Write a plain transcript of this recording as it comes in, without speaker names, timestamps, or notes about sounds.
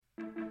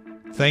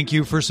Thank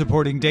you for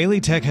supporting Daily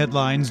Tech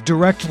Headlines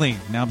directly.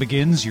 Now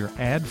begins your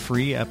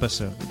ad-free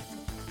episode.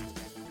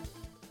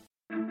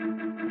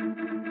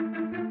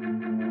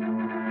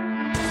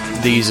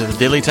 These are the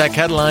Daily Tech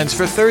Headlines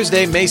for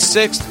Thursday, May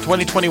 6th,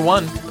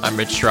 2021. I'm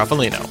Rich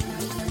Straffolino.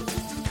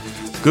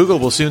 Google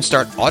will soon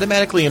start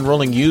automatically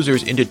enrolling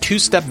users into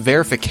two-step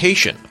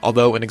verification,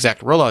 although an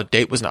exact rollout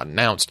date was not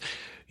announced.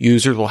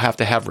 Users will have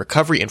to have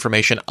recovery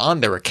information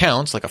on their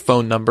accounts, like a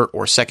phone number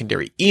or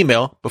secondary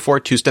email, before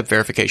two-step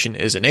verification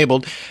is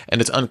enabled,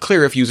 and it's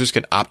unclear if users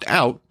can opt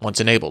out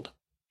once enabled.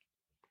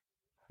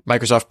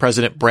 Microsoft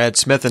President Brad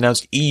Smith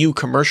announced EU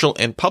commercial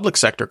and public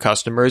sector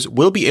customers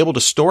will be able to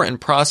store and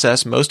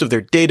process most of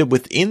their data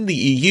within the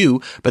EU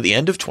by the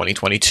end of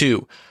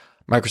 2022.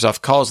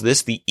 Microsoft calls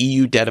this the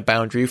EU data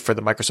boundary for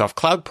the Microsoft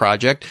Cloud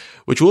project,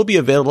 which will be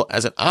available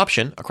as an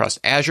option across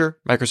Azure,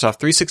 Microsoft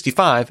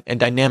 365, and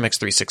Dynamics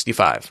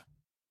 365.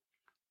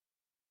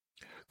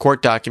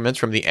 Court documents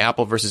from the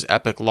Apple versus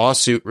Epic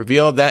lawsuit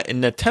reveal that in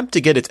an attempt to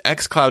get its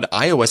xCloud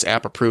iOS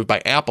app approved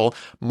by Apple,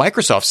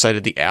 Microsoft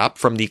cited the app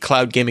from the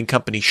cloud gaming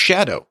company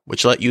Shadow,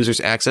 which let users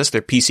access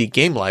their PC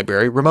game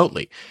library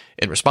remotely.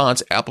 In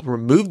response, Apple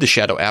removed the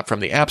Shadow app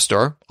from the App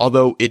Store,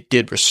 although it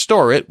did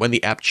restore it when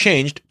the app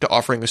changed to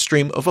offering a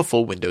stream of a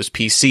full Windows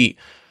PC.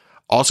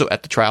 Also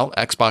at the trial,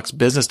 Xbox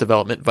Business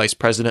Development Vice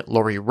President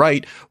Lori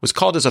Wright was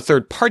called as a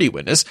third-party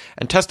witness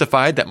and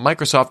testified that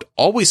Microsoft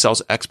always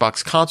sells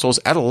Xbox consoles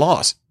at a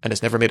loss and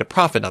has never made a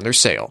profit on their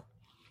sale.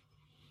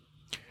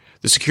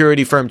 The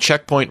security firm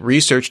Check Point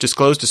Research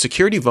disclosed a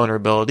security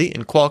vulnerability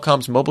in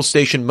Qualcomm's mobile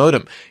station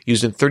modem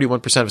used in 31%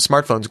 of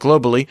smartphones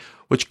globally,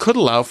 which could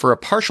allow for a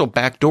partial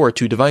backdoor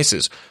to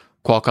devices.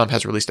 Qualcomm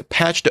has released a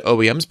patch to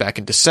OEMs back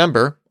in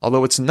December,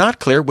 although it's not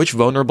clear which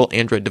vulnerable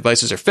Android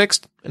devices are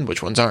fixed and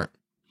which ones aren't.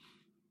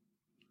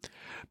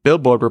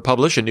 Billboard will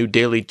publish a new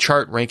daily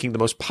chart ranking the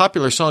most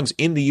popular songs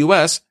in the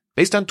U.S.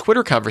 based on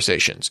Twitter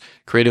conversations,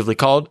 creatively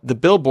called the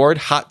Billboard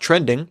Hot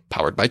Trending,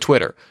 powered by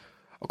Twitter.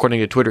 According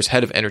to Twitter's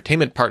head of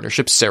entertainment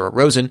partnerships, Sarah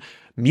Rosen,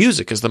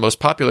 music is the most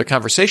popular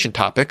conversation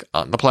topic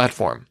on the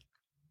platform.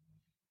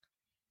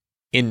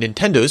 In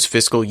Nintendo's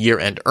fiscal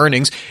year-end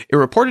earnings, it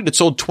reported it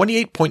sold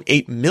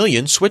 28.8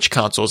 million Switch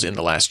consoles in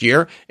the last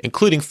year,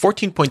 including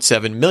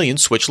 14.7 million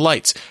Switch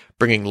Lites,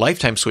 bringing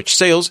lifetime Switch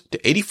sales to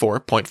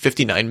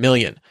 84.59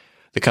 million.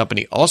 The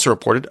company also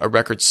reported a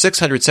record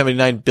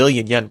 679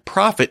 billion yen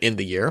profit in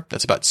the year,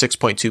 that's about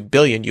 $6.2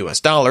 billion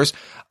US dollars,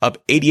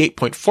 up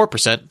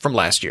 88.4% from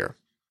last year.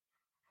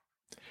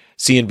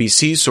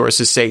 CNBC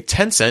sources say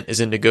Tencent is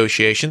in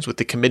negotiations with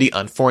the Committee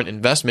on Foreign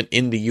Investment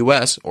in the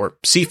U.S., or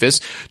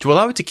CFIUS, to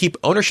allow it to keep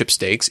ownership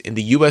stakes in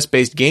the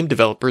U.S.-based game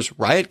developers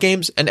Riot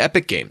Games and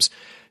Epic Games.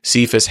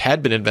 CFIUS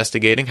had been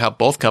investigating how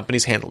both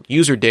companies handled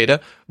user data,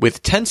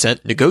 with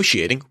Tencent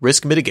negotiating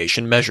risk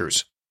mitigation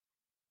measures.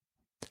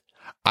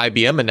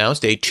 IBM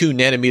announced a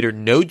 2nm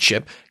node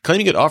chip,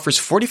 claiming it offers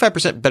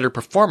 45% better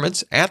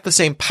performance at the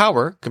same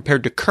power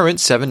compared to current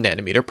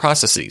 7nm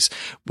processes,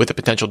 with a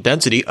potential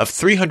density of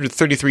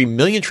 333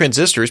 million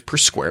transistors per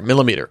square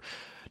millimeter.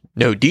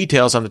 No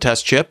details on the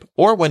test chip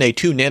or when a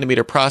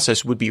 2nm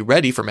process would be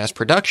ready for mass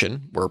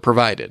production were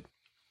provided.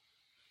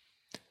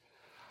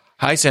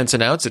 Hisense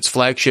announced its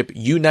flagship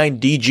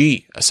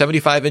U9DG, a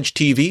 75-inch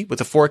TV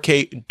with a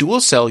 4K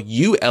dual-cell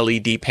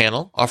ULED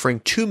panel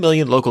offering 2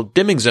 million local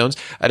dimming zones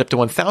at up to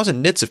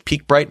 1,000 nits of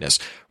peak brightness,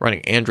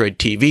 running Android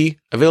TV,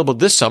 available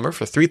this summer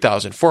for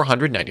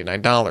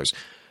 $3,499.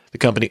 The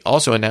company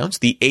also announced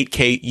the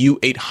 8K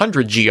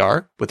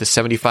U800GR with a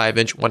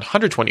 75-inch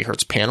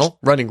 120Hz panel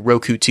running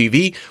Roku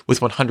TV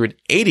with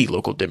 180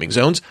 local dimming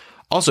zones,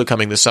 also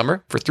coming this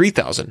summer for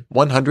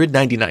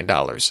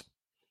 $3,199.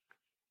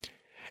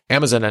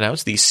 Amazon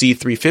announced the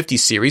C350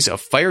 series of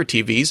Fire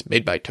TVs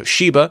made by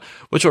Toshiba,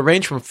 which will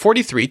range from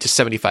 43 to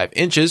 75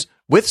 inches,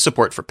 with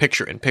support for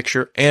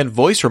picture-in-picture and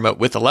voice remote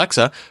with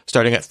Alexa,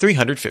 starting at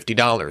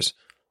 $350.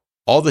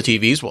 All the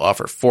TVs will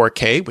offer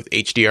 4K with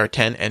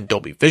HDR10 and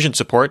Dolby Vision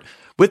support,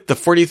 with the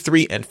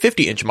 43 and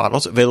 50-inch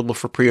models available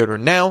for pre-order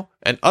now,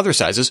 and other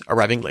sizes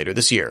arriving later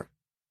this year.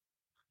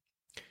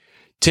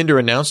 Tinder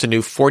announced a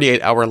new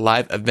 48-hour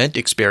live event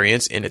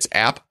experience in its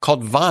app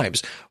called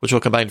Vibes, which will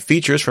combine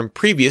features from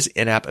previous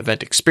in-app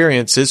event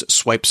experiences,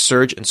 Swipe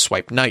Surge and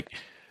Swipe Night.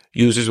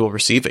 Users will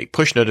receive a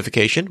push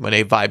notification when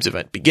a Vibes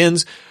event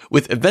begins,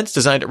 with events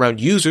designed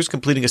around users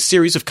completing a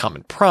series of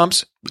common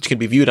prompts, which can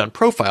be viewed on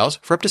profiles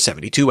for up to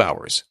 72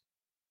 hours.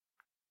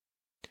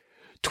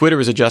 Twitter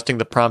is adjusting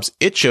the prompts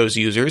it shows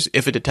users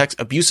if it detects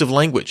abusive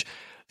language.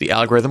 The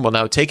algorithm will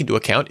now take into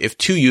account if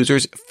two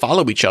users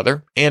follow each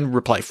other and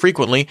reply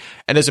frequently,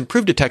 and has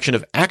improved detection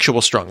of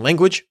actual strong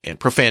language and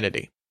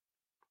profanity.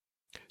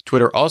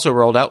 Twitter also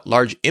rolled out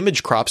large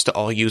image crops to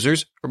all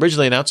users,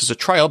 originally announced as a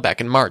trial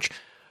back in March.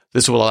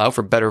 This will allow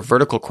for better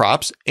vertical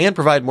crops and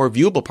provide more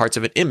viewable parts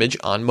of an image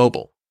on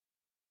mobile.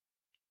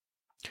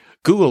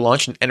 Google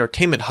launched an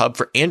entertainment hub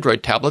for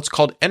Android tablets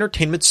called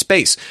Entertainment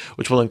Space,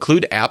 which will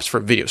include apps for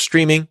video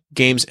streaming,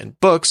 games, and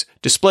books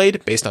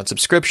displayed based on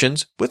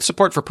subscriptions with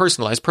support for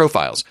personalized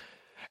profiles.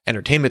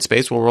 Entertainment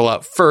Space will roll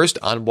out first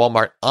on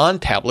Walmart on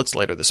tablets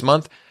later this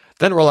month,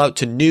 then roll out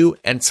to new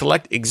and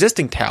select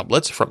existing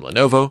tablets from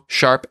Lenovo,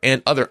 Sharp,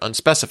 and other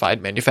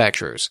unspecified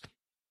manufacturers.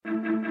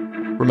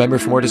 Remember,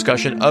 for more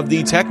discussion of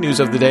the tech news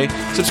of the day,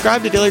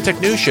 subscribe to Daily Tech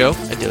News Show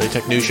at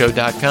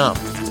dailytechnewsshow.com.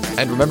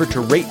 And remember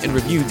to rate and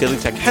review Daily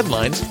Tech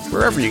Headlines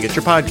wherever you get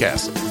your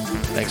podcasts.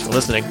 Thanks for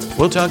listening.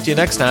 We'll talk to you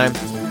next time.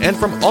 And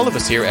from all of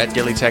us here at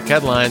Daily Tech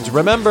Headlines,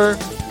 remember,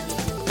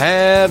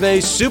 have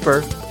a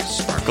super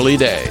sparkly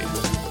day.